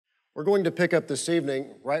We're going to pick up this evening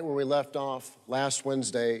right where we left off last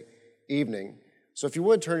Wednesday evening. So if you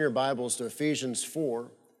would turn your Bibles to Ephesians 4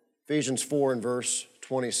 in verse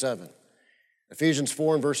 27. Ephesians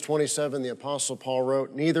 4 in verse 27, the Apostle Paul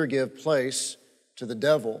wrote, "Neither give place to the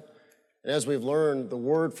devil." And as we've learned, the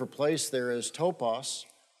word for place there is topos.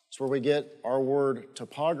 It's where we get our word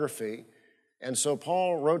topography. And so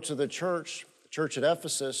Paul wrote to the church at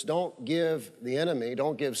Ephesus, don't give the enemy,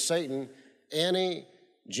 don't give Satan any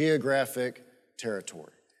geographic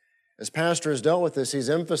territory. As Pastor has dealt with this, he's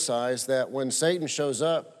emphasized that when Satan shows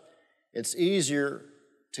up, it's easier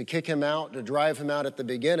to kick him out, to drive him out at the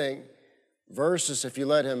beginning, versus if you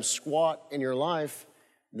let him squat in your life,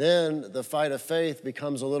 then the fight of faith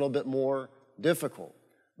becomes a little bit more difficult.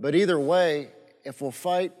 But either way, if we'll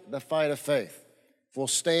fight the fight of faith, if we'll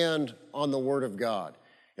stand on the Word of God,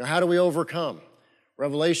 how do we overcome?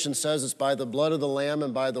 Revelation says it's by the blood of the Lamb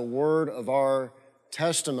and by the word of our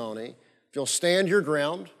testimony. If you'll stand your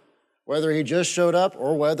ground, whether he just showed up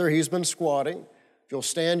or whether he's been squatting, if you'll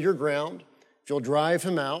stand your ground, if you'll drive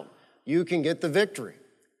him out, you can get the victory.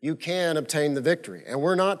 You can obtain the victory. And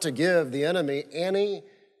we're not to give the enemy any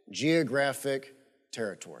geographic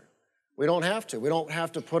territory. We don't have to. We don't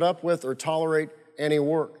have to put up with or tolerate any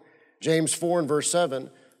work. James 4 and verse 7,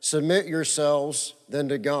 submit yourselves then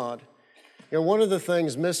to God. One of the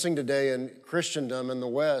things missing today in Christendom in the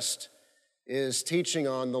West is teaching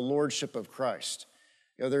on the Lordship of Christ.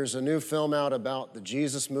 There's a new film out about the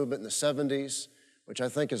Jesus movement in the 70s, which I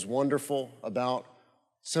think is wonderful, about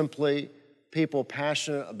simply people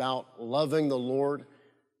passionate about loving the Lord,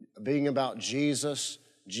 being about Jesus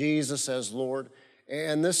as Lord.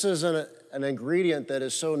 And this is an ingredient that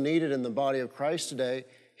is so needed in the body of Christ today.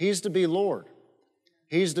 He's to be Lord.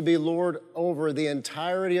 He's to be Lord over the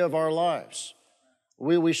entirety of our lives.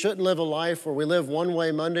 We shouldn't live a life where we live one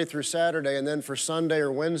way Monday through Saturday, and then for Sunday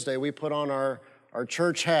or Wednesday, we put on our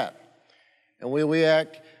church hat. And we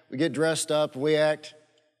get dressed up, we act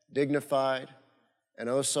dignified and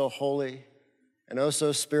oh so holy and oh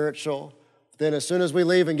so spiritual. Then as soon as we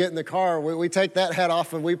leave and get in the car, we take that hat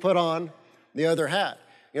off and we put on the other hat.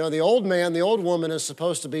 The old man, the old woman is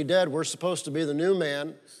supposed to be dead. We're supposed to be the new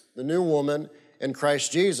man, the new woman in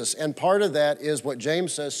Christ Jesus. And part of that is what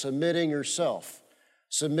James says, submitting yourself,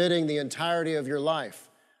 submitting the entirety of your life,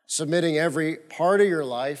 submitting every part of your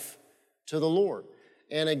life to the Lord.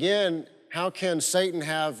 And again, how can Satan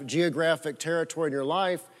have geographic territory in your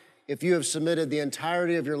life if you have submitted the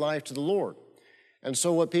entirety of your life to the Lord? And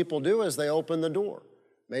so what people do is they open the door,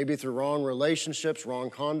 maybe through wrong relationships, wrong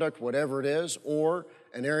conduct, whatever it is, or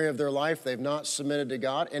an area of their life they've not submitted to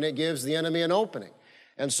God, and it gives the enemy an opening.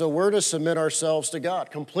 And so we're to submit ourselves to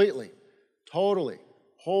God completely, totally,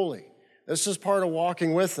 wholly. This is part of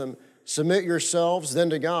walking with Him. Submit yourselves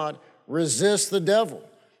then to God. Resist the devil.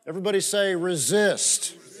 Everybody say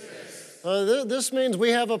resist. This means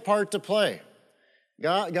we have a part to play.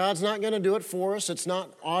 God's not going to do it for us. It's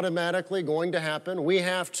not automatically going to happen. We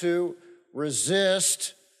have to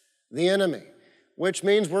resist the enemy, which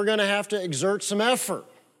means we're going to have to exert some effort.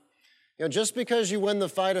 Just because you win the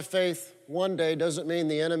fight of faith one day doesn't mean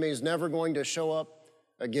the enemy is never going to show up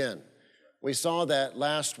again. We saw that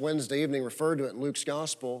last Wednesday evening, referred to it in Luke's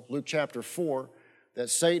Gospel, Luke chapter 4, that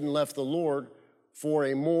Satan left the Lord for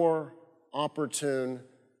a more opportune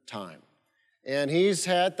time. And he's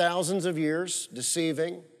had thousands of years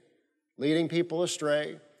deceiving, leading people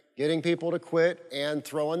astray, getting people to quit and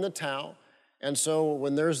throw in the towel. And so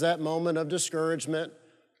when there's that moment of discouragement,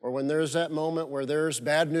 or when there's that moment where there's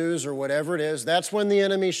bad news or whatever it is, that's when the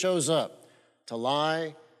enemy shows up to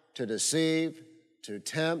lie, to deceive, to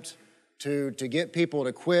tempt, to get people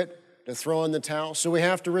to quit, to throw in the towel. So we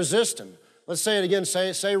have to resist him. Let's say it again.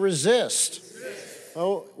 Say resist.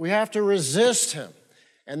 Oh, we have to resist him.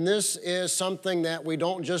 And this is something that we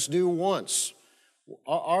don't just do once.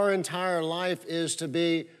 Our entire life is to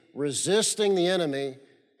be resisting the enemy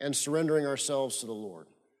and surrendering ourselves to the Lord.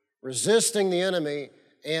 Resisting the enemy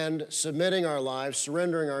and submitting our lives,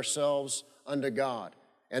 surrendering ourselves unto God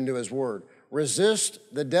and to His Word. Resist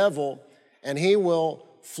the devil and he will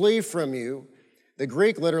flee from you. The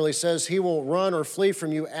Greek literally says he will run or flee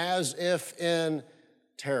from you as if in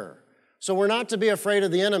terror. So we're not to be afraid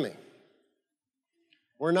of the enemy.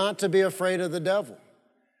 We're not to be afraid of the devil.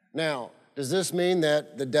 Now, does this mean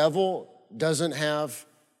that the devil doesn't have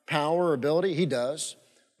power or ability? He does.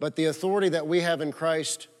 But the authority that we have in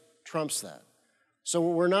Christ trumps that. So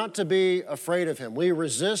we're not to be afraid of him. We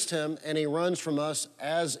resist him and he runs from us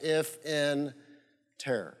as if in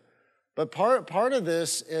terror. But part of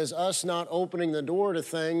this is us not opening the door to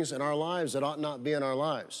things in our lives that ought not be in our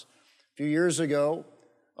lives. A few years ago,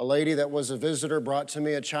 a lady that was a visitor brought to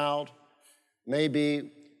me a child, maybe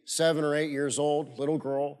 7 or 8 years old, little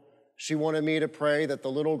girl. She wanted me to pray that the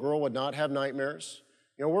little girl would not have nightmares.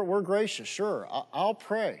 You know, we're gracious, sure, I'll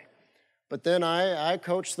pray. But then I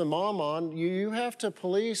coach the mom on, you have to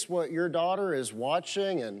police what your daughter is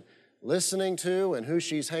watching and listening to and who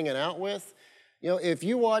she's hanging out with. You know, if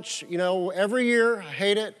you watch, every year, I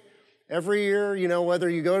hate it, every year, whether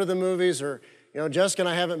you go to the movies or, Jessica and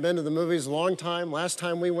I haven't been to the movies a long time. Last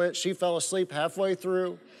time we went, she fell asleep halfway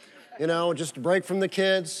through, just a break from the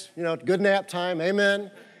kids, good nap time,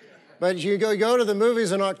 amen. But you go to the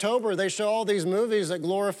movies in October, they show all these movies that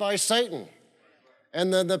glorify Satan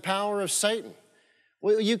and the power of Satan.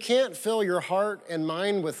 Well, you can't fill your heart and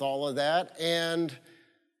mind with all of that and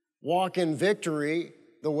walk in victory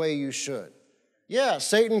the way you should. Yeah,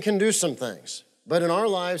 Satan can do some things, but in our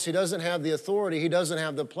lives, he doesn't have the authority, he doesn't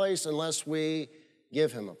have the place unless we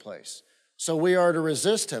give him a place. So we are to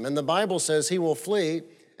resist him, and the Bible says he will flee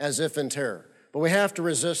as if in terror, but we have to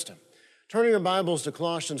resist him. Turn your Bibles to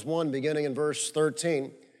Colossians 1, beginning in verse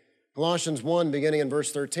 13. Colossians 1, beginning in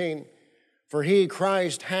verse 13. For he,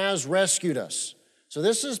 Christ, has rescued us. So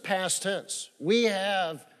this is past tense. We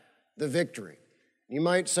have the victory. You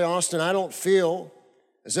might say, Austin, I don't feel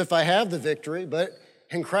as if I have the victory, but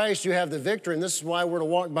in Christ you have the victory, and this is why we're to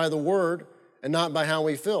walk by the word and not by how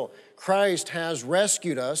we feel. Christ has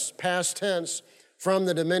rescued us, past tense, from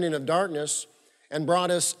the dominion of darkness and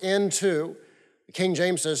brought us into, King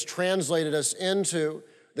James says, translated us into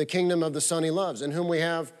the kingdom of the Son he loves, in whom we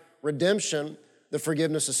have redemption, the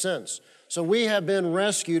forgiveness of sins. So we have been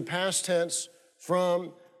rescued, past tense,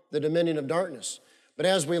 from the dominion of darkness. But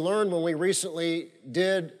as we learned when we recently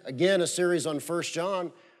did, again, a series on 1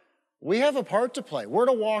 John, we have a part to play. We're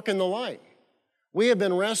to walk in the light. We have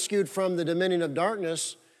been rescued from the dominion of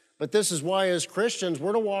darkness, but this is why as Christians,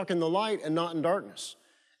 we're to walk in the light and not in darkness.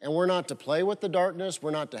 And we're not to play with the darkness. We're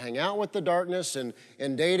not to hang out with the darkness. And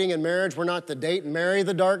in dating and marriage, we're not to date and marry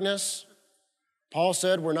the darkness. Paul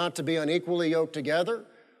said we're not to be unequally yoked together.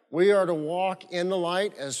 We are to walk in the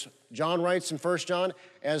light, as John writes in 1 John,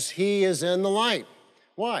 as he is in the light.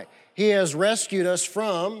 Why? He has rescued us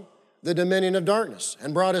from the dominion of darkness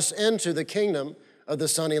and brought us into the kingdom of the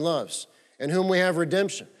Son he loves, in whom we have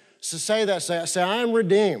redemption. So say that, say I am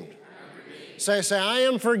redeemed. Say, I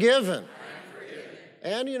am forgiven.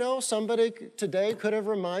 And somebody today could have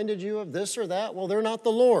reminded you of this or that. Well, they're not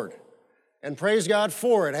the Lord. And praise God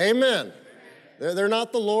for it. Amen. They're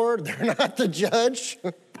not the Lord. They're not the judge.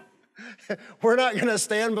 We're not going to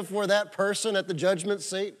stand before that person at the judgment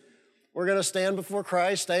seat. We're going to stand before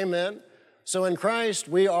Christ. Amen. So in Christ,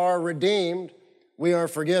 we are redeemed. We are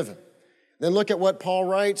forgiven. Then look at what Paul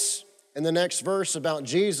writes in the next verse about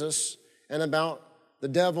Jesus and about the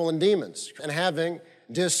devil and demons and having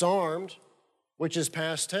disarmed, which is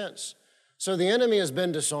past tense. So the enemy has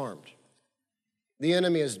been disarmed. The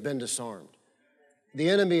enemy has been disarmed. The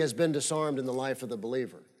enemy has been disarmed in the life of the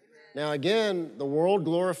believer. Now again, the world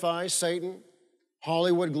glorifies Satan.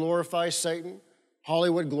 Hollywood glorifies Satan.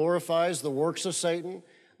 Hollywood glorifies the works of Satan.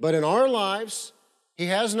 But in our lives, he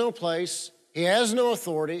has no place, he has no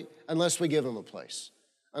authority unless we give him a place,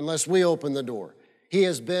 unless we open the door. He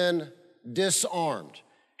has been disarmed.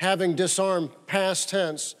 Having disarmed, past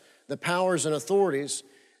tense, the powers and authorities,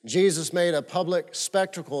 Jesus made a public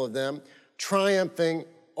spectacle of them, triumphing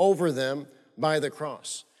over them by the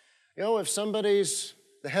cross. If somebody's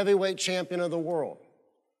the heavyweight champion of the world,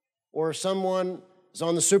 or someone is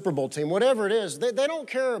on the Super Bowl team, whatever it is, they don't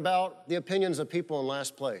care about the opinions of people in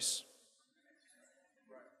last place.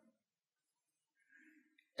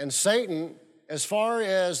 And Satan, as far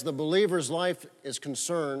as the believer's life is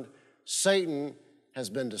concerned, Satan has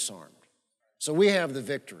been disarmed. So we have the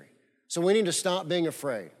victory. So we need to stop being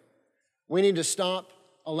afraid. We need to stop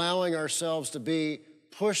allowing ourselves to be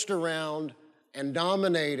pushed around and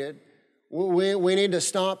dominated. We need to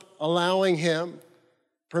stop allowing him,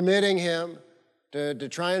 permitting him to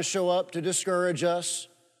try and show up to discourage us,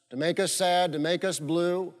 to make us sad, to make us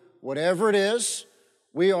blue, whatever it is.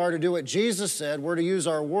 We are to do what Jesus said. We're to use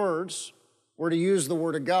our words. We're to use the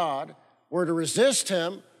Word of God. We're to resist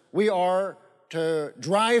him. We are to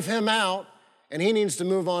drive him out, and he needs to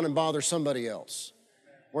move on and bother somebody else.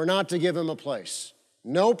 We're not to give him a place.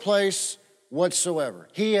 No place whatsoever.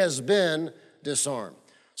 He has been disarmed.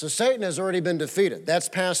 So Satan has already been defeated. That's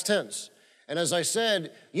past tense. And as I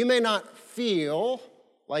said, you may not feel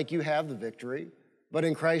like you have the victory, but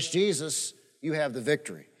in Christ Jesus, you have the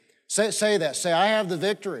victory. Say that. Say, I have the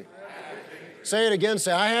victory. Say it again.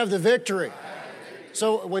 Say, I have the victory.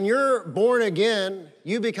 So when you're born again,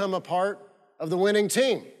 you become a part of the winning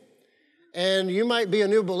team. And you might be a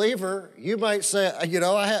new believer. You might say,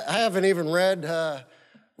 I haven't even read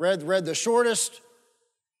the shortest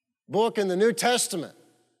book in the New Testament.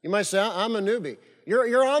 You might say, I'm a newbie.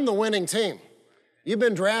 You're on the winning team. You've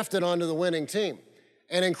been drafted onto the winning team.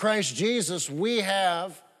 And in Christ Jesus, we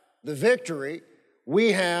have the victory.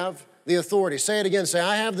 We have the authority. Say it again. Say,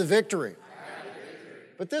 I have the victory.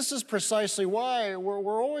 But this is precisely why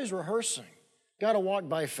we're always rehearsing. Got to walk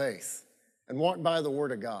by faith and walk by the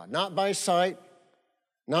Word of God. Not by sight,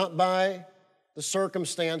 not by the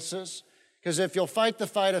circumstances. Because if you'll fight the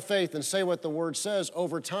fight of faith and say what the Word says,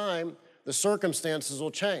 over time, the circumstances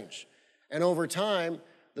will change. And over time,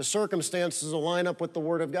 the circumstances will line up with the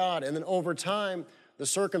Word of God. And then over time, the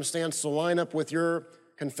circumstances will line up with your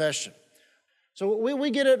confession. So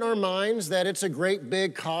we get it in our minds that it's a great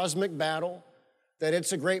big cosmic battle, that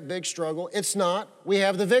it's a great big struggle. It's not. We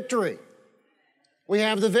have the victory. We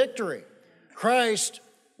have the victory. Christ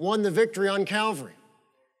won the victory on Calvary.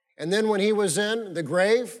 And then when he was in the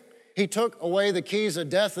grave, he took away the keys of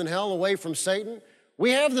death and hell away from Satan.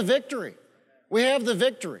 We have the victory. We have the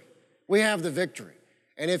victory. We have the victory.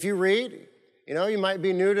 And if you read, you might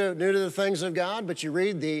be new to the things of God, but you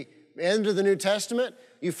read the end of the New Testament,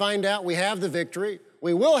 you find out we have the victory.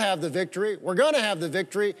 We will have the victory. We're going to have the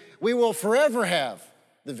victory. We will forever have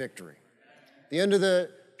the victory. At the end of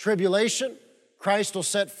the tribulation, Christ will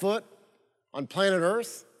set foot on planet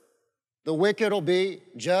Earth. The wicked will be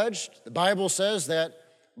judged. The Bible says that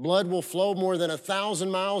blood will flow more than 1,000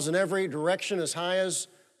 miles in every direction as high as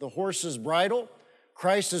the horse's bridle.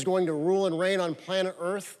 Christ is going to rule and reign on planet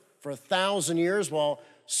Earth for 1,000 years while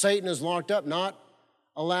Satan is locked up, not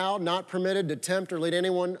allowed, not permitted to tempt or lead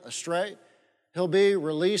anyone astray. He'll be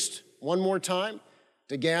released one more time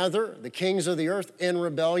to gather the kings of the earth in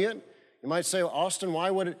rebellion. You might say, Austin,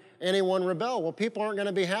 why would anyone rebel? Well, people aren't going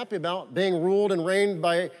to be happy about being ruled and reigned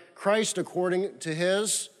by Christ according to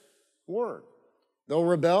his word. They'll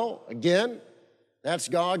rebel again. That's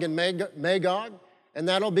Gog and Magog, and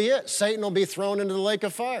that'll be it. Satan will be thrown into the lake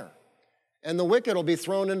of fire, and the wicked will be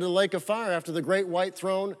thrown into the lake of fire after the great white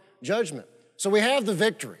throne judgment. So we have the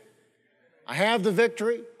victory. I have the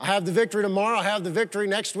victory. I have the victory tomorrow. I have the victory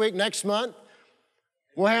next week, next month.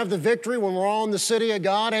 We'll have the victory when we're all in the city of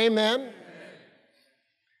God. Amen.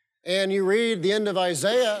 And you read the end of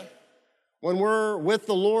Isaiah, when we're with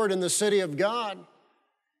the Lord in the city of God,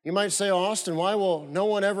 you might say, Austin, why will no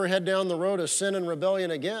one ever head down the road of sin and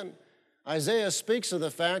rebellion again? Isaiah speaks of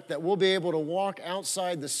the fact that we'll be able to walk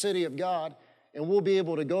outside the city of God, and we'll be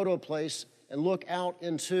able to go to a place and look out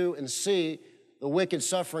into and see the wicked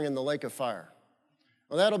suffering in the lake of fire.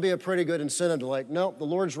 Well, that'll be a pretty good incentive to nope, the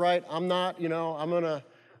Lord's right. I'm not, I'm gonna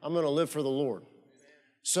live for the Lord.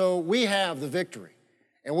 So we have the victory,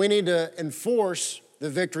 and we need to enforce the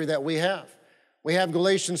victory that we have. We have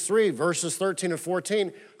Galatians 3, verses 13 and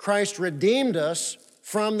 14. Christ redeemed us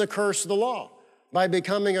from the curse of the law by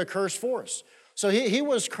becoming a curse for us. So he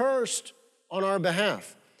was cursed on our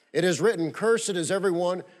behalf. It is written, cursed is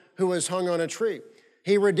everyone who is hung on a tree.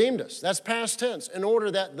 He redeemed us. That's past tense. In order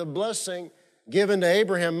that the blessing given to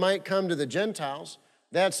Abraham might come to the Gentiles,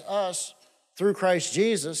 that's us through Christ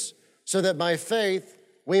Jesus, so that by faith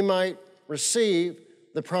we might receive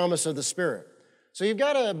the promise of the Spirit. So you've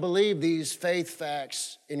got to believe these faith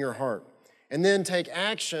facts in your heart and then take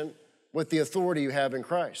action with the authority you have in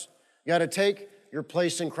Christ. You got to take your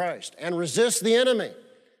place in Christ and resist the enemy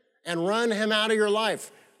and run him out of your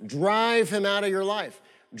life. Drive him out of your life.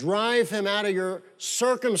 Drive him out of your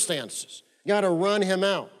circumstances. You got to run him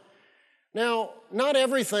out. Now, not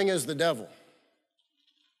everything is the devil.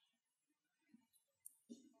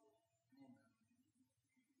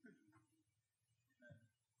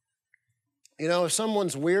 If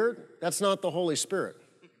someone's weird, that's not the Holy Spirit.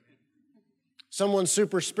 Someone's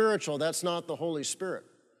super spiritual, that's not the Holy Spirit.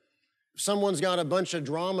 If someone's got a bunch of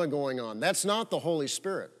drama going on, that's not the Holy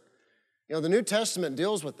Spirit. The New Testament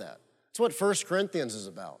deals with that. That's what 1 Corinthians is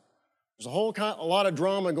about. There's a lot of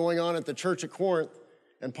drama going on at the church at Corinth,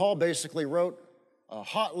 and Paul basically wrote a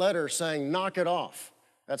hot letter saying, knock it off.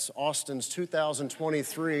 That's Austin's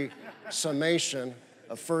 2023 summation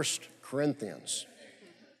of 1 Corinthians.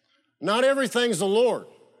 Not everything's the Lord.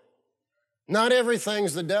 Not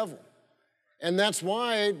everything's the devil. And that's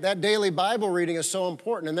why that daily Bible reading is so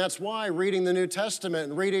important, and that's why reading the New Testament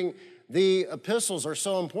and reading the epistles are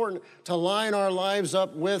so important, to line our lives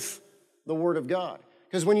up with the Word of God.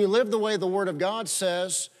 Because when you live the way the Word of God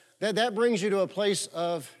says, that brings you to a place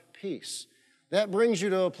of peace. That brings you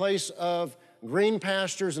to a place of green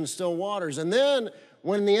pastures and still waters. And then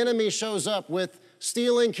when the enemy shows up with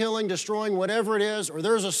stealing, killing, destroying, whatever it is, or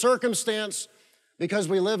there's a circumstance because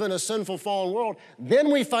we live in a sinful, fallen world,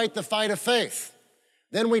 then we fight the fight of faith.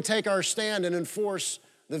 Then we take our stand and enforce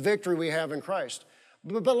the victory we have in Christ.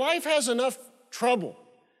 But life has enough trouble.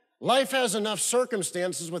 Life has enough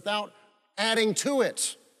circumstances without adding to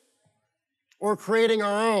it or creating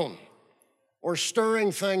our own or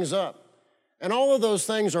stirring things up. And all of those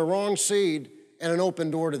things are wrong seed and an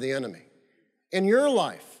open door to the enemy. In your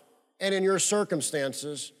life and in your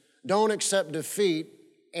circumstances, don't accept defeat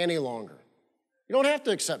any longer. You don't have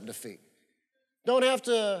to accept defeat. Don't have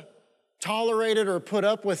to tolerate it or put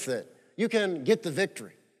up with it. You can get the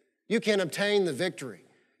victory. You can obtain the victory.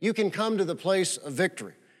 You can come to the place of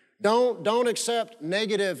victory. Don't accept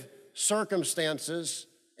negative circumstances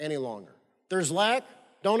any longer. There's lack,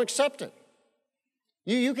 don't accept it.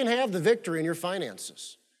 You can have the victory in your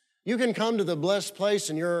finances. You can come to the blessed place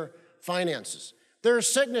in your finances. There's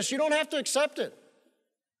sickness, you don't have to accept it.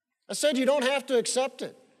 I said you don't have to accept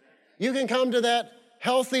it. You can come to that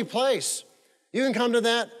healthy place. You can come to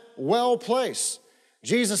that well place.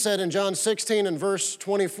 Jesus said in John 16 and verse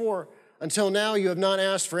 24, until now you have not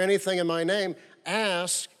asked for anything in my name.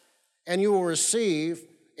 Ask and you will receive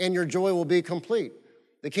and your joy will be complete.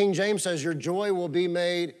 The King James says your joy will be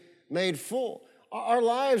made full. Our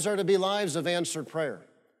lives are to be lives of answered prayer.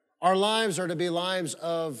 Our lives are to be lives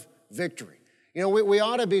of victory. You know, we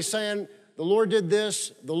ought to be saying, the Lord did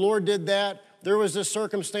this, the Lord did that, there was this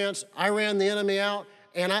circumstance, I ran the enemy out,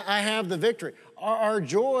 and I have the victory. Our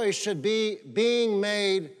joy should be being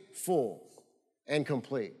made full and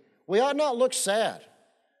complete. We ought not look sad.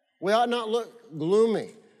 We ought not look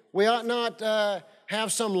gloomy. We ought not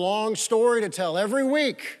have some long story to tell every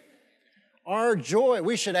week. Our joy,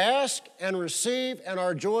 we should ask and receive, and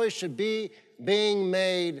our joy should be being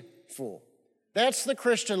made full. That's the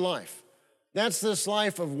Christian life. That's this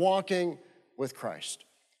life of walking with Christ.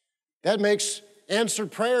 That makes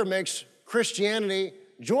answered prayer, makes Christianity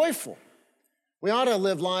joyful. We ought to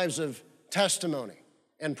live lives of testimony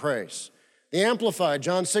and praise. The Amplified,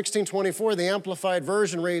 John 16:24, the Amplified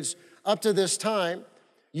version reads, up to this time,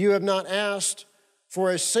 you have not asked for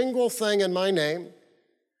a single thing in my name,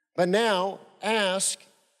 but now ask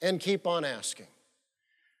and keep on asking.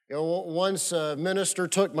 You know, once a minister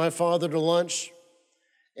took my father to lunch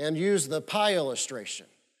and used the pie illustration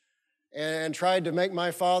and tried to make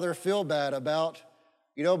my father feel bad about,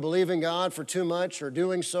 believing God for too much or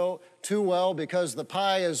doing so too well because the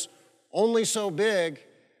pie is only so big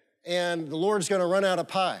and the Lord's going to run out of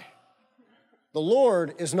pie. The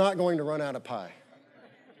Lord is not going to run out of pie.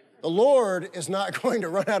 The Lord is not going to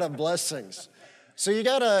run out of blessings. So you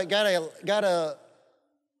gotta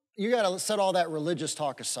set all that religious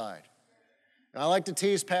talk aside. I like to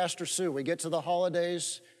tease Pastor Sue. We get to the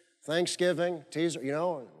holidays, Thanksgiving,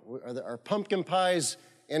 are pumpkin pies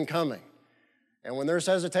incoming? And when there's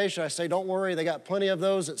hesitation, I say, don't worry, they got plenty of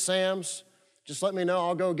those at Sam's. Just let me know,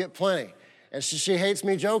 I'll go get plenty. And she hates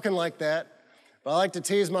me joking like that, but I like to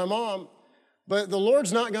tease my mom. But the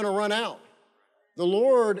Lord's not gonna run out. The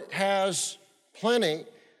Lord has plenty.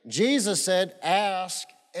 Jesus said, ask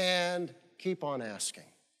and keep on asking.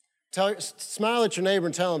 Smile at your neighbor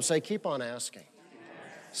and tell him, say, keep on asking.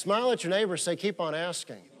 Smile at your neighbor, say, keep on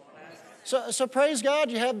asking. So praise God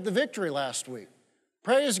you had the victory last week.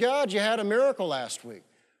 Praise God you had a miracle last week.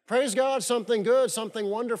 Praise God something good, something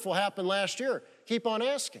wonderful happened last year. Keep on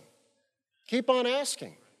asking. Keep on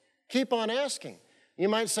asking. Keep on asking. You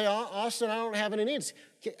might say, Austin, I don't have any needs.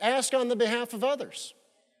 Ask on the behalf of others.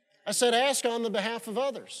 I said, ask on the behalf of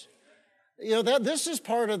others. This is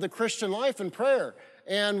part of the Christian life and prayer.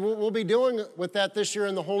 And we'll be doing with that this year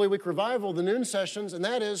in the Holy Week Revival, the noon sessions, and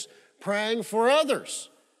that is praying for others.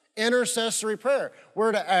 Intercessory prayer.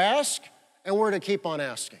 We're to ask and we're to keep on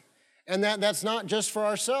asking. And that's not just for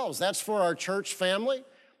ourselves. That's for our church family.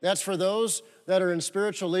 That's for those that are in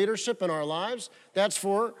spiritual leadership in our lives. That's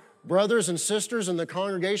for brothers and sisters in the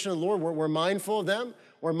congregation of the Lord. We're mindful of them.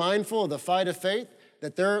 We're mindful of the fight of faith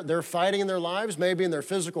that they're fighting in their lives, maybe in their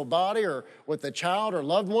physical body or with a child or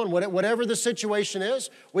loved one. Whatever the situation is,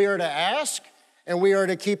 we are to ask and we are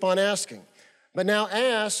to keep on asking. But now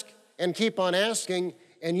ask and keep on asking,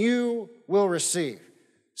 and you will receive.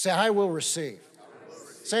 Say, I will receive.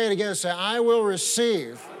 Say it again. Say, I will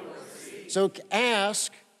receive. So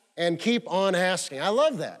ask and keep on asking. I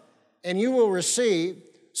love that. And you will receive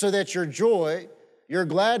so that your joy, your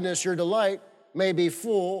gladness, your delight may be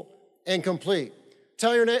full and complete.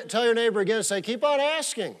 Tell your neighbor again, say, keep on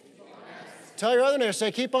asking. Tell your other neighbor,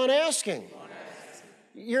 say, keep on asking.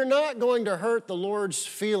 You're not going to hurt the Lord's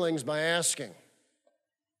feelings by asking.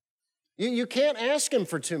 You can't ask him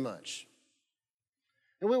for too much.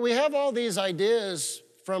 We have all these ideas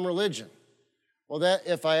from religion. Well, that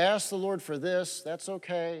if I ask the Lord for this, that's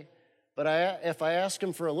okay. But if I ask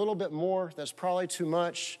him for a little bit more, that's probably too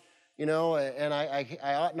much, and I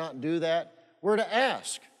ought not do that. We're to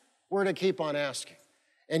ask. We're to keep on asking.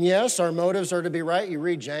 And yes, our motives are to be right. You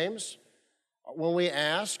read James. When we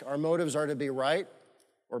ask, our motives are to be right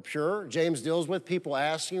or pure. James deals with people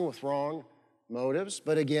asking with wrong motives.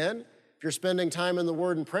 But again, if you're spending time in the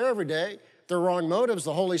Word and prayer every day, if they're wrong motives,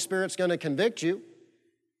 the Holy Spirit's going to convict you.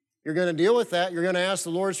 You're going to deal with that. You're going to ask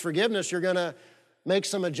the Lord's forgiveness. You're going to make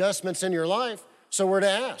some adjustments in your life. So we're to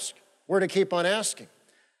ask. We're to keep on asking.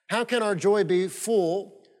 How can our joy be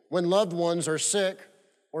full when loved ones are sick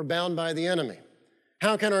or bound by the enemy?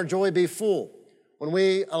 How can our joy be full when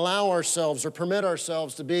we allow ourselves or permit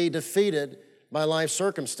ourselves to be defeated by life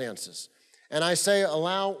circumstances? And I say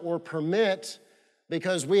allow or permit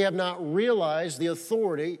because we have not realized the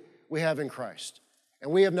authority we have in Christ.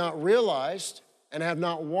 And we have not realized and have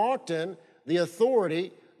not walked in the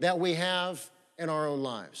authority that we have in our own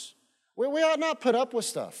lives. We ought not put up with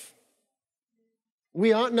stuff.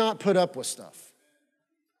 We ought not put up with stuff.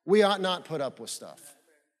 We ought not put up with stuff.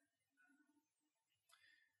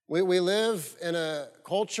 We live in a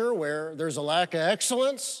culture where there's a lack of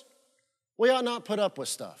excellence. We ought not put up with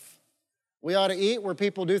stuff. We ought to eat where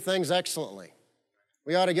people do things excellently.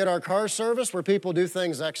 We ought to get our car serviced where people do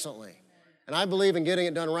things excellently. And I believe in getting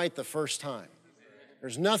it done right the first time.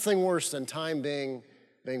 There's nothing worse than time being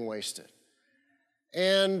wasted.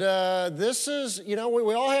 And this is, we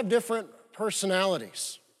all have different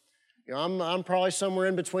personalities. I'm probably somewhere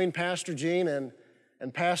in between Pastor Gene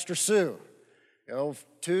and Pastor Sue.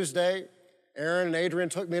 Tuesday, Aaron and Adrian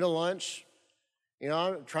took me to lunch.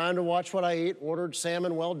 I'm trying to watch what I eat, ordered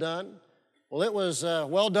salmon well done. Well, it was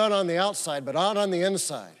well done on the outside, but not on the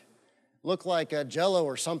inside. Looked like a Jell-O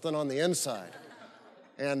or something on the inside.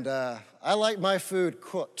 And I like my food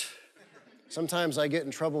cooked. Sometimes I get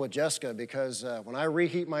in trouble with Jessica because when I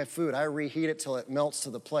reheat my food, I reheat it till it melts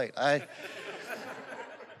to the plate. I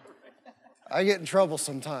get in trouble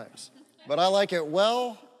sometimes, but I like it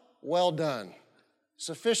well done.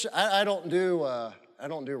 Sufficient. I don't do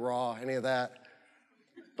raw, any of that.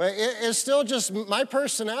 But it's still just my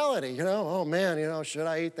personality, Oh man, should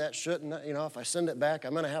I eat that? Shouldn't I? If I send it back,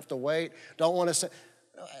 I'm going to have to wait. Don't want to say.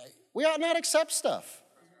 We ought not accept stuff.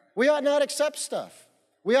 We ought not accept stuff.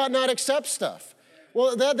 We ought not accept stuff.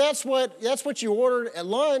 Well, that's what you ordered at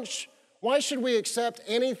lunch. Why should we accept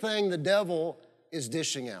anything the devil is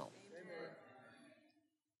dishing out?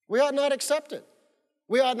 We ought not accept it.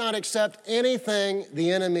 We ought not accept anything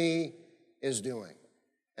the enemy is doing.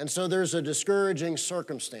 And so there's a discouraging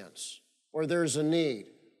circumstance, or there's a need,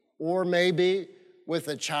 or maybe with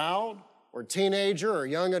a child or teenager or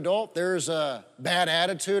young adult, there's a bad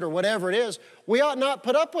attitude or whatever it is. We ought not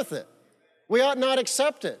put up with it. We ought not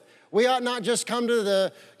accept it. We ought not just come to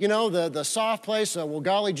the soft place of, well,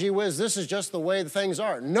 golly gee whiz, this is just the way things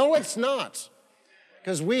are. No, it's not.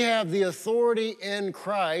 Because we have the authority in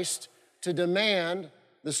Christ to demand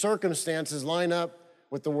the circumstances line up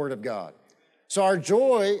with the Word of God. So our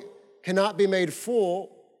joy cannot be made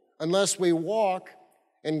full unless we walk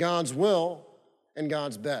in God's will and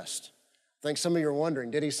God's best. I think some of you are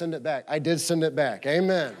wondering, did he send it back? I did send it back.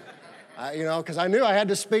 Amen. Because I knew I had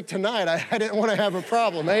to speak tonight. I didn't want to have a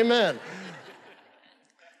problem. Amen.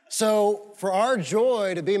 So for our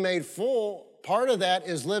joy to be made full, part of that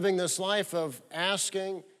is living this life of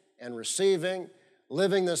asking and receiving,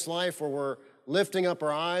 living this life where we're lifting up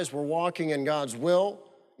our eyes, we're walking in God's will,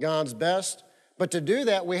 God's best. But to do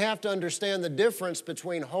that, we have to understand the difference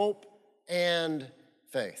between hope and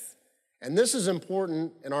faith. And this is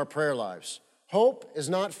important in our prayer lives. Hope is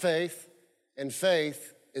not faith, and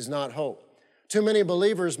faith is not hope. Too many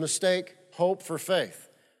believers mistake hope for faith.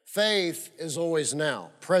 Faith is always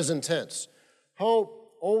now, present tense.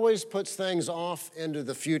 Hope always puts things off into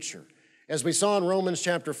the future. As we saw in Romans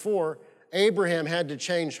chapter 4, Abraham had to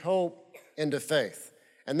change hope into faith.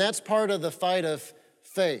 And that's part of the fight of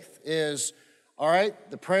faith is, all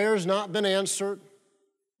right, the prayer's not been answered.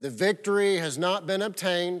 The victory has not been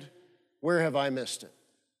obtained. Where have I missed it?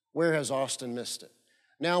 Where has Austin missed it?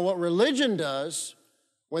 Now, what religion does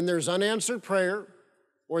when there's unanswered prayer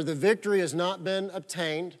or the victory has not been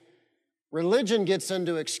obtained, religion gets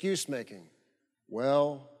into excuse making.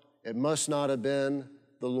 Well, it must not have been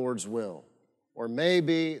the Lord's will. Or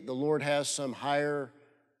maybe the Lord has some higher,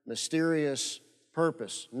 mysterious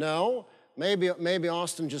purpose. No, maybe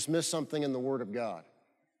Austin just missed something in the Word of God.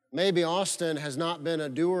 Maybe Austin has not been a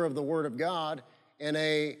doer of the Word of God in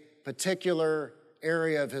a particular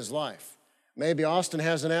area of his life. Maybe Austin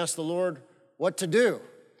hasn't asked the Lord what to do.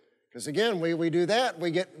 Because again, we do that,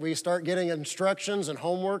 we start getting instructions and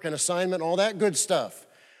homework and assignment, all that good stuff.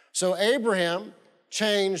 So Abraham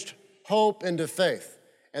changed hope into faith,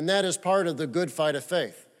 and that is part of the good fight of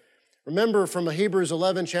faith. Remember from Hebrews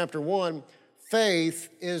 11, chapter 1, faith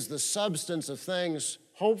is the substance of things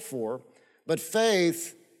hoped for, but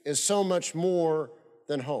faith is so much more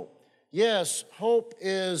than hope. Yes, hope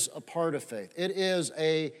is a part of faith. It is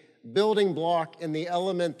a building block in the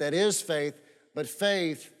element that is faith, but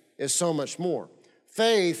faith is so much more.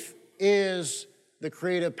 Faith is the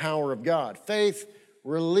creative power of God. Faith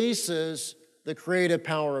releases the creative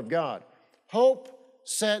power of God. Hope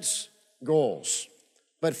sets goals,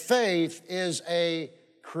 but faith is a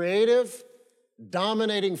creative,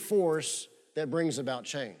 dominating force that brings about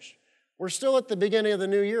change. We're still at the beginning of the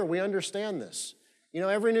new year. We understand this. You know,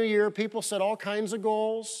 every new year, people set all kinds of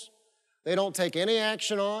goals. They don't take any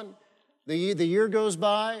action on. The year goes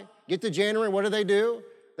by, get to January, what do?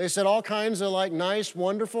 They set all kinds of like nice,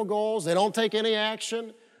 wonderful goals. They don't take any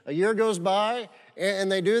action. A year goes by,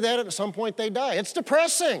 and they do that, and at some point they die. It's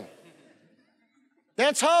depressing.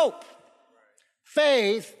 That's hope.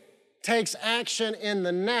 Faith takes action in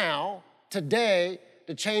the now, today,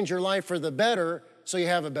 to change your life for the better so you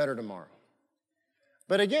have a better tomorrow.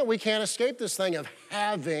 But again, we can't escape this thing of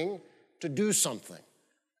having to do something.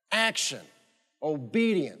 Action,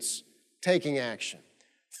 obedience, taking action.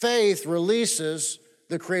 Faith releases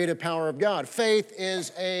the creative power of God. Faith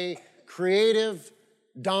is a creative,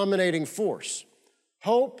 dominating force.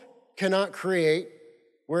 Hope cannot create,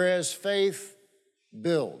 whereas faith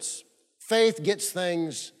builds. Faith gets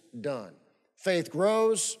things done. Faith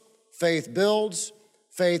grows, faith builds,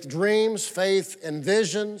 faith dreams, faith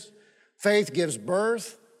envisions, faith gives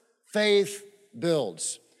birth, faith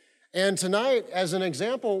builds. And tonight, as an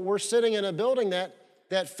example, we're sitting in a building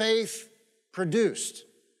that faith produced.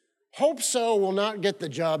 Hope so will not get the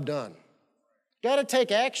job done. Got to take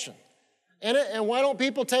action. And why don't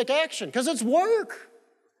people take action? Because it's work.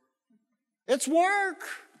 It's work.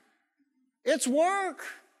 It's work.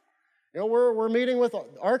 You know, we're meeting with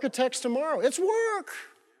architects tomorrow. It's work.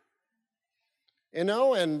 You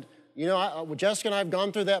know, and you know, Jessica and I have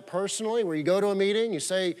gone through that personally, where you go to a meeting, you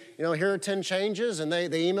say, you know, here are 10 changes, and they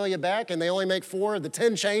email you back, and they only make 4 of the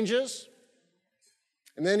 10 changes.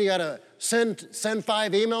 And then you got to send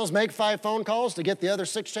 5 emails, make 5 phone calls to get the other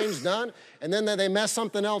 6 changes done, and then they mess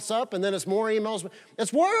something else up, and then it's more emails.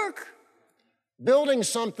 It's work. Building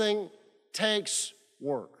something takes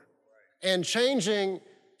work. And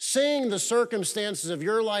seeing the circumstances of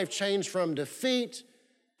your life change from defeat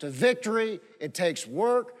to victory, it takes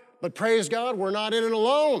work. But praise God, we're not in it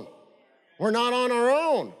alone. We're not on our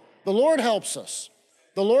own. The Lord helps us.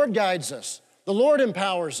 The Lord guides us. The Lord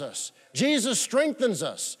empowers us. Jesus strengthens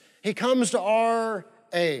us. He comes to our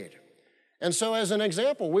aid. And so as an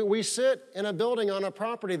example, we sit in a building on a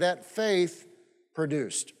property that faith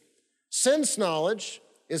produced. Sense knowledge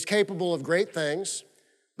is capable of great things,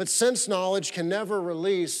 but sense knowledge can never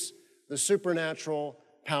release the supernatural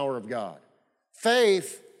power of God.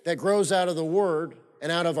 Faith that grows out of the Word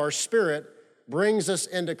and out of our spirit brings us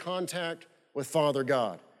into contact with Father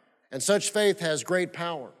God. And such faith has great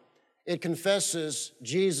power. It confesses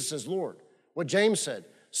Jesus as Lord. What James said,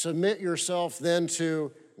 submit yourself then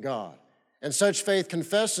to God. And such faith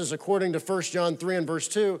confesses, according to 1 John 3 and verse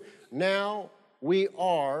 2, now we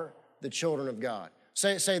are the children of God.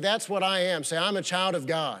 Say, that's what I am. Say, I'm a child of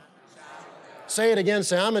God. Say it again,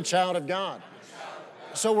 say, I'm a child of God.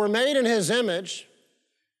 So we're made in His image.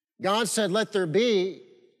 God said, let there be,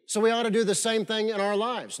 so we ought to do the same thing in our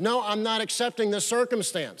lives. No, I'm not accepting this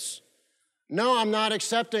circumstance. No, I'm not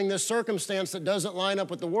accepting this circumstance that doesn't line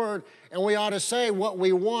up with the Word, and we ought to say what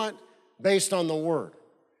we want based on the Word.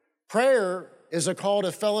 Prayer is a call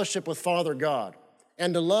to fellowship with Father God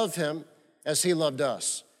and to love Him as He loved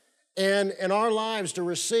us. And in our lives to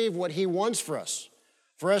receive what He wants for us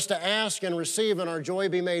to ask and receive and our joy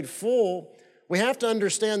be made full, we have to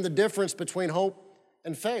understand the difference between hope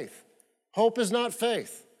and faith. Hope is not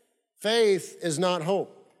faith. Faith is not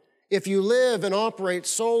hope. If you live and operate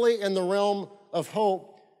solely in the realm of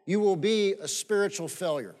hope, you will be a spiritual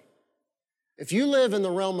failure. If you live in the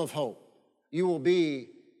realm of hope, you will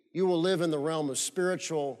live in the realm of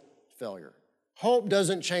spiritual failure. Hope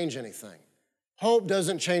doesn't change anything. Hope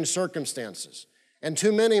doesn't change circumstances. And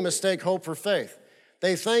too many mistake hope for faith.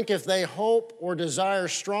 They think if they hope or desire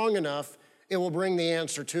strong enough, it will bring the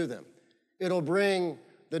answer to them. It'll bring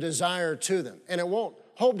the desire to them, and it won't.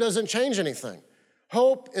 Hope doesn't change anything.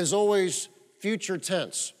 Hope is always future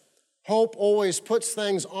tense. Hope always puts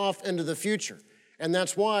things off into the future, and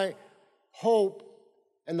that's why hope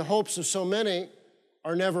and the hopes of so many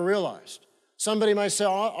are never realized. Somebody might say,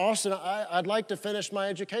 Austin, I'd like to finish my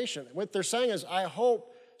education. What they're saying is, I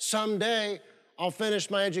hope someday I'll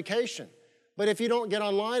finish my education. But if you don't get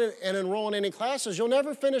online and enroll in any classes, you'll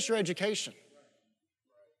never finish your education.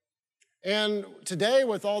 And today,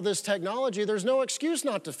 with all this technology, there's no excuse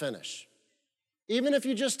not to finish. Even if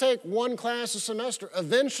you just take one class a semester,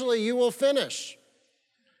 eventually you will finish.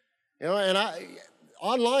 You know, and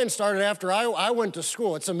online started after I went to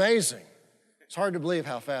school. It's amazing. It's hard to believe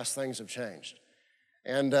how fast things have changed.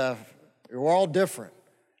 And we're all different.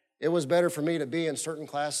 It was better for me to be in certain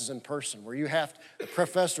classes in person where the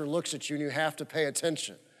professor looks at you and you have to pay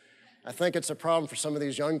attention. I think it's a problem for some of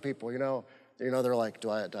these young people, they're like, do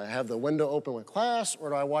I have the window open with class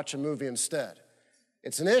or do I watch a movie instead?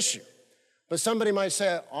 It's an issue. But somebody might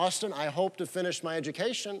say, Austin, I hope to finish my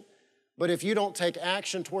education, but if you don't take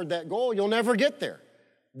action toward that goal, you'll never get there.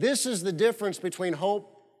 This is the difference between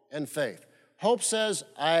hope and faith. Hope says,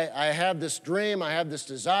 I have this dream, I have this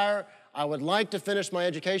desire, I would like to finish my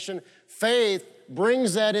education. Faith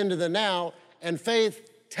brings that into the now, and faith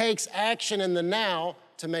takes action in the now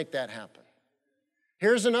to make that happen.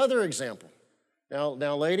 Here's another example.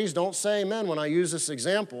 Now, ladies, don't say amen when I use this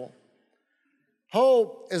example.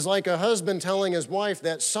 Hope is like a husband telling his wife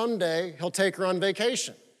that someday he'll take her on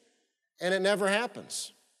vacation, and it never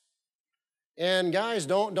happens. And guys,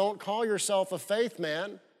 don't call yourself a faith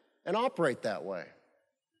man and operate that way.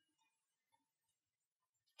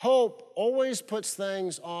 Hope always puts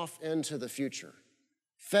things off into the future.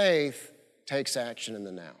 Faith takes action in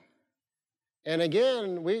the now. And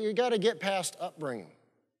again, you got to get past upbringing.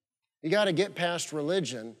 You got to get past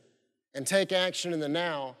religion and take action in the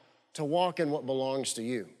now to walk in what belongs to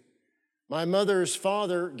you. My mother's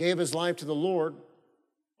father gave his life to the Lord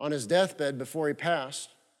on his deathbed before he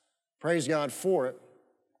passed. Praise God for it.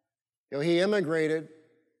 He immigrated.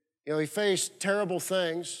 He faced terrible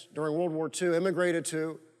things during World War II, immigrated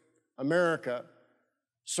to America,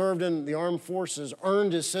 served in the armed forces,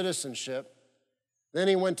 earned his citizenship. Then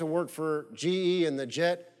he went to work for GE in the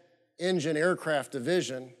jet engine aircraft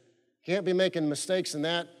division. Can't be making mistakes in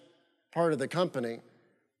that part of the company.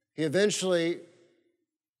 He eventually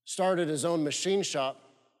started his own machine shop,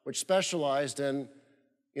 which specialized in,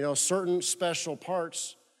 certain special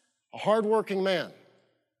parts. A hardworking man,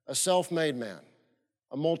 a self-made man,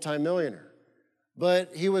 a multimillionaire.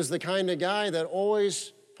 But he was the kind of guy that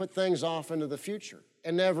always put things off into the future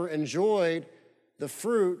and never enjoyed the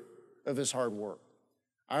fruit of his hard work.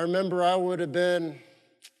 I remember I would have been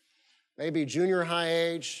maybe junior high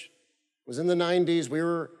age, was in the 90s. We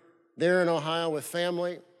were there in Ohio with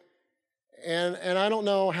family. And I don't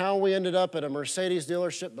know how we ended up at a Mercedes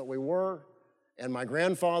dealership, but we were. And my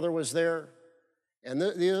grandfather was there. And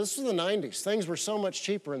this was the 90s. Things were so much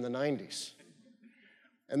cheaper in the 90s.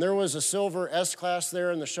 And there was a silver S-Class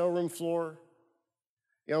there in the showroom floor.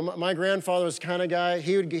 My grandfather was the kind of guy,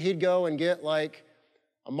 he'd go and get like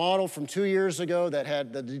a model from 2 years ago that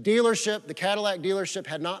had the dealership, the Cadillac dealership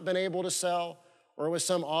had not been able to sell, or it was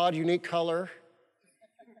some odd, unique color.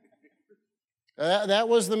 That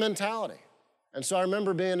was the mentality. And so I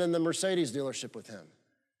remember being in the Mercedes dealership with him,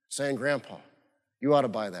 saying, Grandpa, you ought to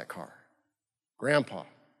buy that car. Grandpa,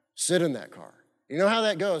 sit in that car. You know how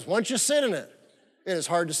that goes. Once you sit in it, it is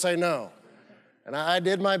hard to say no. And I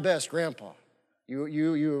did my best, Grandpa.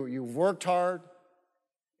 You've worked hard.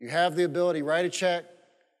 You have the ability, write a check.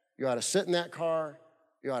 You ought to sit in that car.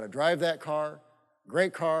 You ought to drive that car.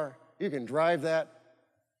 Great car. You can drive that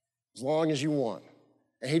as long as you want.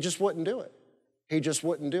 And he just wouldn't do it. He just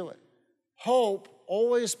wouldn't do it. Hope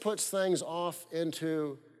always puts things off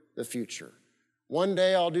into the future. One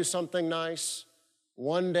day I'll do something nice.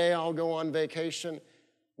 One day I'll go on vacation.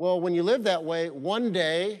 Well, when you live that way, one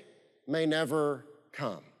day may never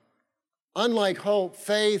come. Unlike hope,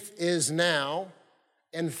 faith is now,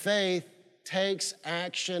 and faith takes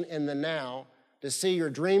action in the now to see your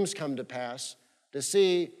dreams come to pass, to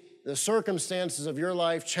see the circumstances of your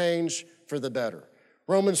life change for the better.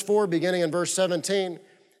 Romans 4, beginning in verse 17,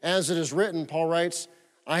 as it is written, Paul writes,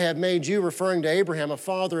 I have made you, referring to Abraham, a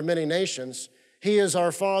father of many nations. He is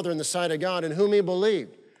our father in the sight of God, in whom he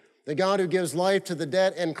believed, the God who gives life to the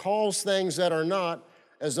dead and calls things that are not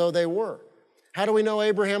as though they were. How do we know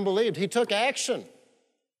Abraham believed? He took action.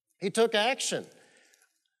 He took action.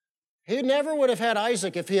 He never would have had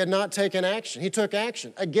Isaac if he had not taken action. He took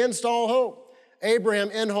action. Against all hope, Abraham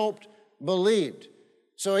in hope believed.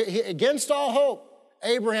 So against all hope,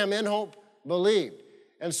 Abraham in hope believed.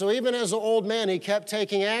 And so even as an old man, he kept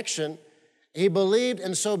taking action. He believed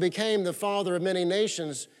and so became the father of many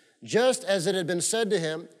nations, just as it had been said to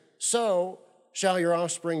him, so shall your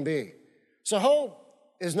offspring be. So hope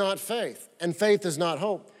is not faith, and faith is not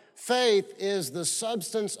hope. Faith is the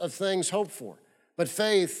substance of things hoped for, but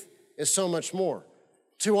faith is so much more.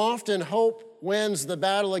 Too often, hope wins the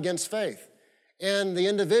battle against faith, and the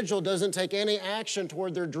individual doesn't take any action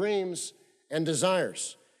toward their dreams and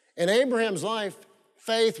desires. In Abraham's life,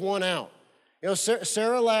 faith won out.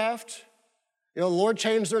 Sarah laughed. The Lord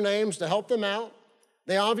changed their names to help them out.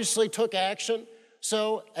 They obviously took action.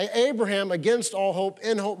 So Abraham, against all hope,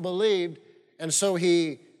 in hope believed, and so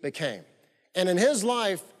he became. And in his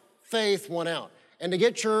life, faith won out. And to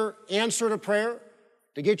get your answer to prayer,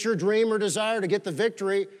 to get your dream or desire, to get the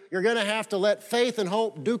victory, you're going to have to let faith and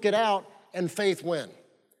hope duke it out and faith win.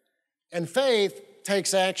 And faith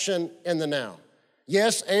takes action in the now.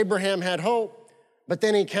 Yes, Abraham had hope, but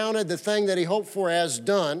then he counted the thing that he hoped for as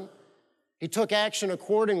done. He took action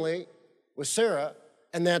accordingly with Sarah,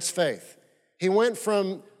 and that's faith. He went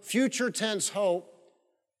from future tense hope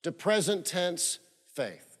to present tense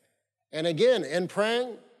faith. And again, in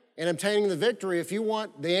praying and obtaining the victory, if you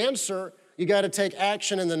want the answer, you got to take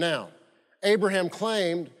action in the now. Abraham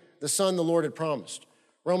claimed the son the Lord had promised.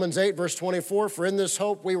 Romans 8, verse 24, for in this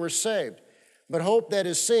hope we were saved. But hope that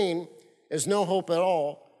is seen is no hope at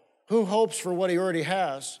all. Who hopes for what he already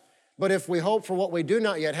has? But if we hope for what we do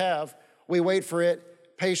not yet have, we wait for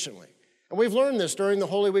it patiently. And we've learned this during the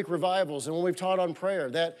Holy Week revivals and when we've taught on prayer,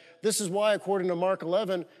 that this is why, according to Mark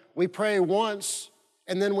 11, we pray once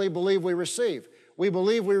and then we believe we receive. We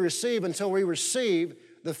believe we receive until we receive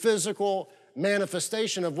the physical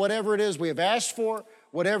manifestation of whatever it is we have asked for,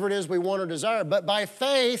 whatever it is we want or desire. But by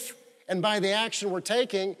faith and by the action we're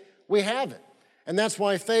taking, we have it. And that's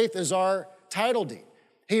why faith is our title deed.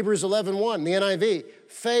 Hebrews 11:1, the NIV,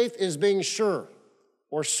 faith is being sure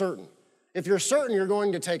or certain. If you're certain, you're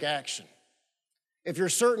going to take action. If you're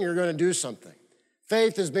certain, you're going to do something.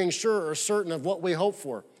 Faith is being sure or certain of what we hope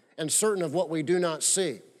for and certain of what we do not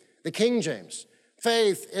see. The King James,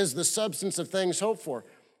 faith is the substance of things hoped for,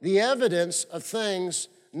 the evidence of things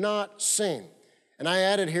not seen. And I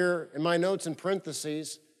added here in my notes in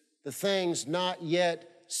parentheses, the things not yet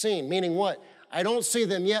seen, meaning what? I don't see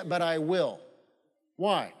them yet, but I will.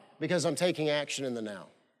 Why? Because I'm taking action in the now.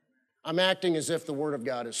 I'm acting as if the Word of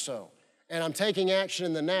God is so. And I'm taking action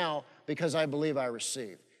in the now because I believe I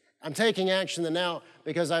receive. I'm taking action in the now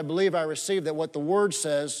because I believe I receive that what the Word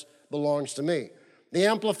says belongs to me. The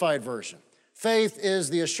Amplified Version, faith is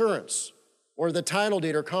the assurance or the title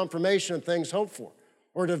deed or confirmation of things hoped for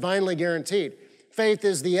or divinely guaranteed. Faith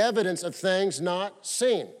is the evidence of things not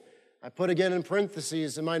seen. I put again in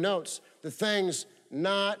parentheses in my notes, the things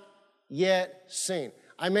not yet seen.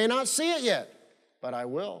 I may not see it yet, but I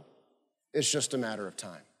will. It's just a matter of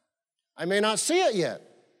time. I may not see it yet,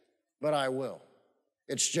 but I will.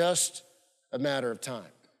 It's just a matter of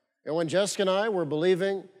time. And when Jessica and I were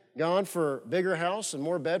believing God for a bigger house and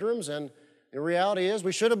more bedrooms, and the reality is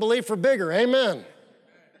we should have believed for bigger, amen.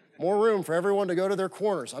 More room for everyone to go to their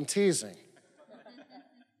corners. I'm teasing.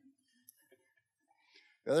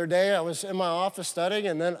 The other day I was in my office studying,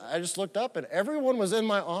 and then I just looked up and everyone was in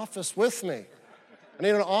my office with me. I need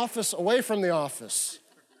an office away from the office.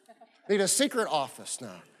 I need a secret office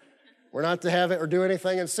now. We're not to have it or do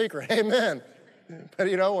anything in secret, amen. But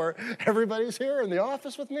where everybody's here in the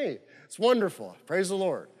office with me. It's wonderful, praise the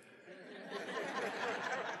Lord.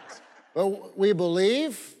 But we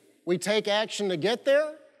believe, we take action to get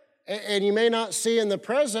there, and you may not see in the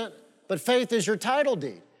present, but faith is your title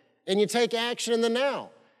deed, and you take action in the now.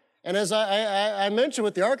 And as I mentioned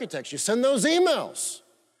with the architects, you send those emails,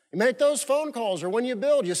 you make those phone calls, or when you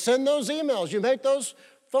build, you send those emails, you make those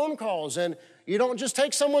phone calls, and you don't just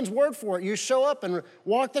take someone's word for it. You show up and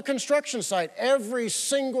walk the construction site every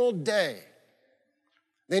single day.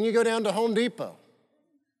 Then you go down to Home Depot,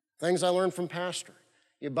 things I learned from Pastor.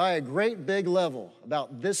 You buy a great big level,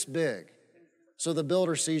 about this big, so the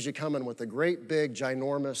builder sees you coming with a great big,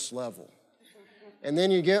 ginormous level. And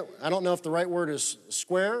then you get, I don't know if the right word is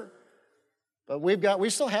square, but we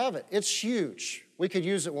still have it. It's huge. We could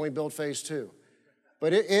use it when we build phase 2.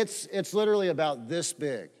 But it's literally about this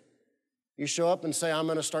big. You show up and say, I'm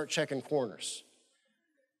going to start checking corners.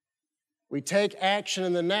 We take action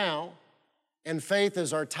in the now, and faith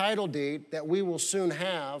is our title deed that we will soon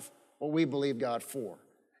have what we believe God for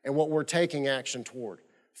and what we're taking action toward.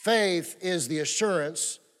 Faith is the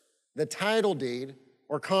assurance, the title deed,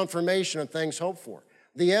 or confirmation of things hoped for,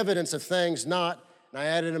 the evidence of things not, and I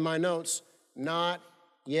added in my notes, not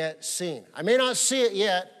yet seen. I may not see it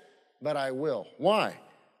yet, but I will. Why?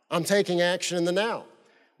 I'm taking action in the now.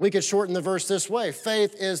 We could shorten the verse this way.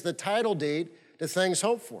 Faith is the title deed to things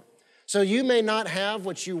hoped for. So you may not have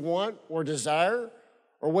what you want or desire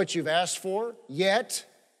or what you've asked for yet.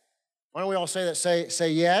 Why don't we all say that?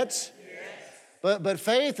 Say yet. Yes. but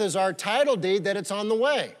faith is our title deed that it's on the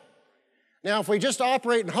way. Now, if we just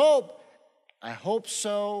operate in hope, I hope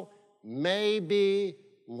so, maybe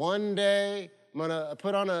one day I'm going to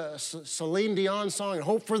put on a Celine Dion song and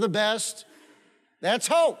hope for the best. That's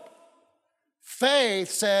hope. Faith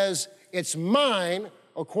says it's mine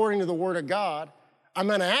according to the Word of God. I'm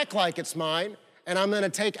going to act like it's mine, and I'm going to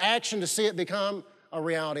take action to see it become a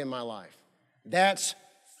reality in my life. That's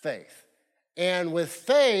faith. And with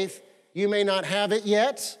faith, you may not have it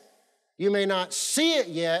yet, you may not see it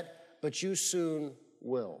yet, but you soon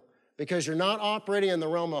will. Because you're not operating in the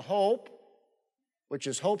realm of hope, which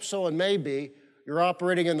is hope so and maybe. You're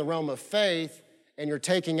operating in the realm of faith, and you're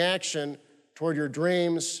taking action toward your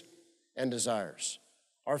dreams and desires.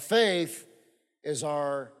 Our faith is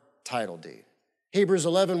our title deed. Hebrews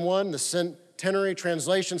 11:1, the Centenary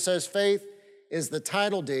translation says, faith is the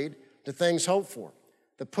title deed to things hoped for,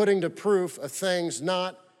 the putting to proof of things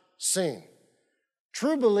not seen.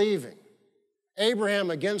 True believing, Abraham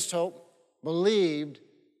against hope believed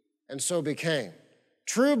and so became.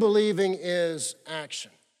 True believing is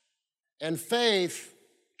action. And faith,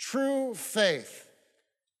 true faith,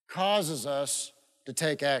 causes us to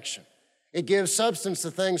take action. It gives substance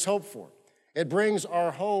to things hoped for. It brings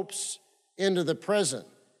our hopes into the present,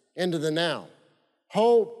 into the now.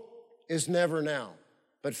 Hope is never now,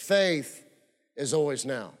 but faith is always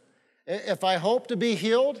now. If I hope to be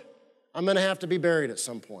healed, I'm going to have to be buried at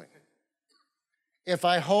some point. If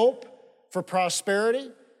I hope for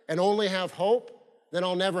prosperity and only have hope, then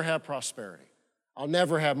I'll never have prosperity. I'll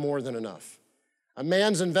never have more than enough. A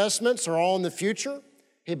man's investments are all in the future.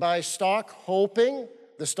 He buys stock hoping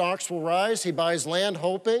the stocks will rise. He buys land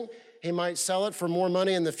hoping he might sell it for more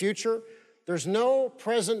money in the future. There's no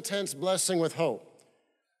present tense blessing with hope.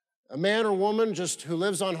 A man or woman just who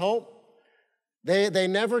lives on hope, they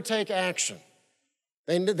never take action.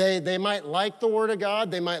 They might like the Word of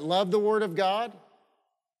God. They might love the Word of God.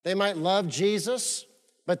 They might love Jesus,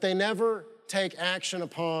 but they never take action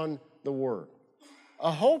upon the Word.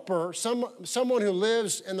 A hoper, someone who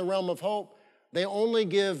lives in the realm of hope, they only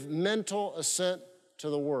give mental assent to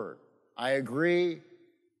the Word. I agree,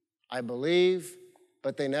 I believe,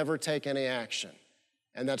 but they never take any action.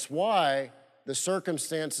 And that's why the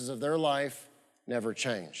circumstances of their life never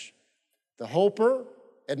change. The hoper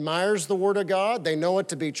admires the Word of God. They know it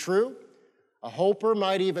to be true. A hoper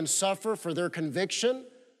might even suffer for their conviction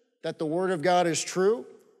that the Word of God is true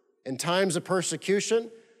in times of persecution,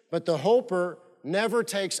 but the hoper never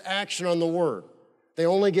takes action on the Word. They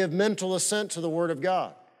only give mental assent to the Word of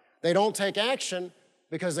God. They don't take action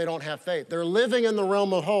because they don't have faith. They're living in the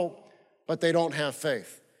realm of hope, but they don't have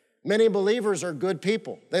faith. Many believers are good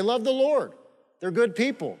people. They love the Lord. They're good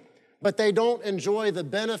people, but they don't enjoy the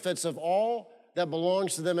benefits of all that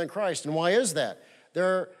belongs to them in Christ. And why is that?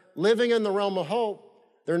 They're living in the realm of hope.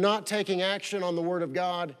 They're not taking action on the Word of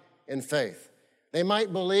God in faith. They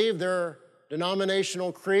might believe their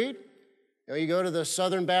denominational creed. You go to the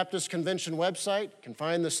Southern Baptist Convention website, you can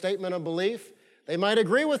find the statement of belief. They might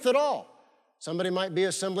agree with it all. Somebody might be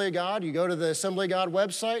Assembly of God. You go to the Assembly of God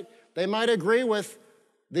website, they might agree with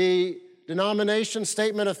the denomination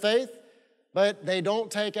statement of faith, but they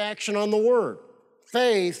don't take action on the Word.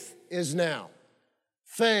 Faith is now.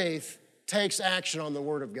 Faith takes action on the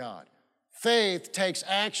Word of God. Faith takes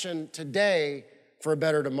action today for a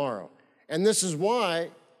better tomorrow. And this is why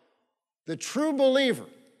the true believer,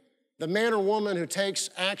 the man or woman who takes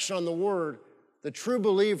action on the Word, the true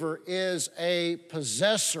believer is a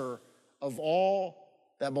possessor of all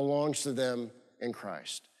that belongs to them in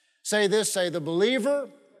Christ. Say this, say, the believer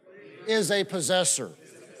is a possessor.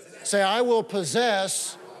 Say, I will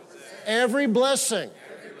possess every blessing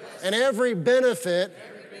and every benefit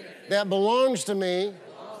that belongs to me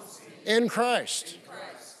in Christ.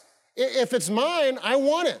 If it's mine, I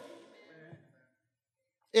want it.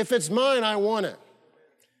 If it's mine, I want it.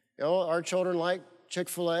 You know, our children like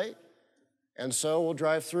Chick-fil-A, and so we'll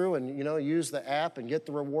drive through and, use the app and get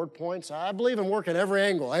the reward points. I believe in working every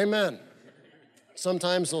angle. Amen.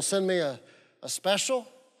 Sometimes they'll send me a special.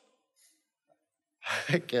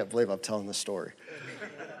 I can't believe I'm telling this story.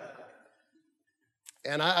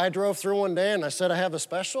 And I drove through one day and I said, I have a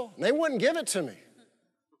special. And they wouldn't give it to me.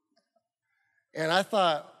 And I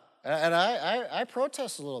thought, and I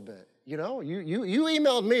protested a little bit. You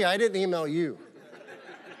emailed me, I didn't email you.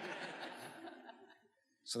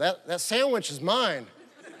 So that sandwich is mine,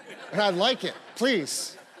 and I'd like it,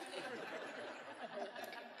 please.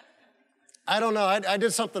 I don't know, I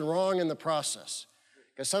did something wrong in the process.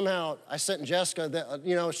 Because somehow I sent Jessica,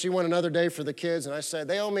 she went another day for the kids, and I said,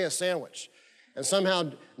 they owe me a sandwich. And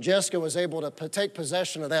somehow Jessica was able to take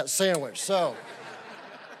possession of that sandwich. So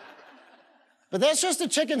But that's just a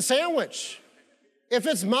chicken sandwich. If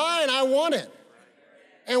it's mine, I want it.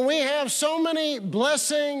 And we have so many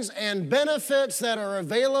blessings and benefits that are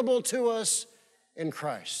available to us in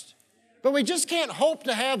Christ. But we just can't hope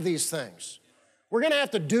to have these things. We're going to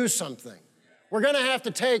have to do something. We're going to have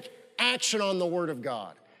to take action on the Word of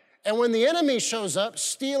God. And when the enemy shows up,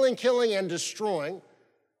 stealing, killing, and destroying,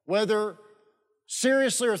 whether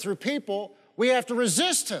seriously or through people, we have to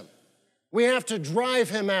resist him. We have to drive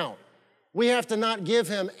him out. We have to not give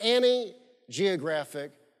him any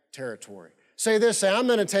geographic territory. Say this, say, I'm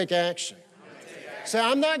going to take action. Say,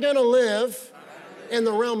 I'm not going to live in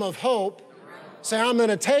the realm of hope. Say, I'm going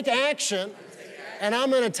to take action, and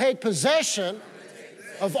I'm going to take possession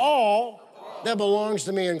of all that belongs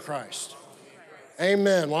to me in Christ.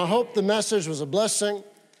 Amen. Well, I hope the message was a blessing,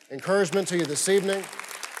 encouragement to you this evening.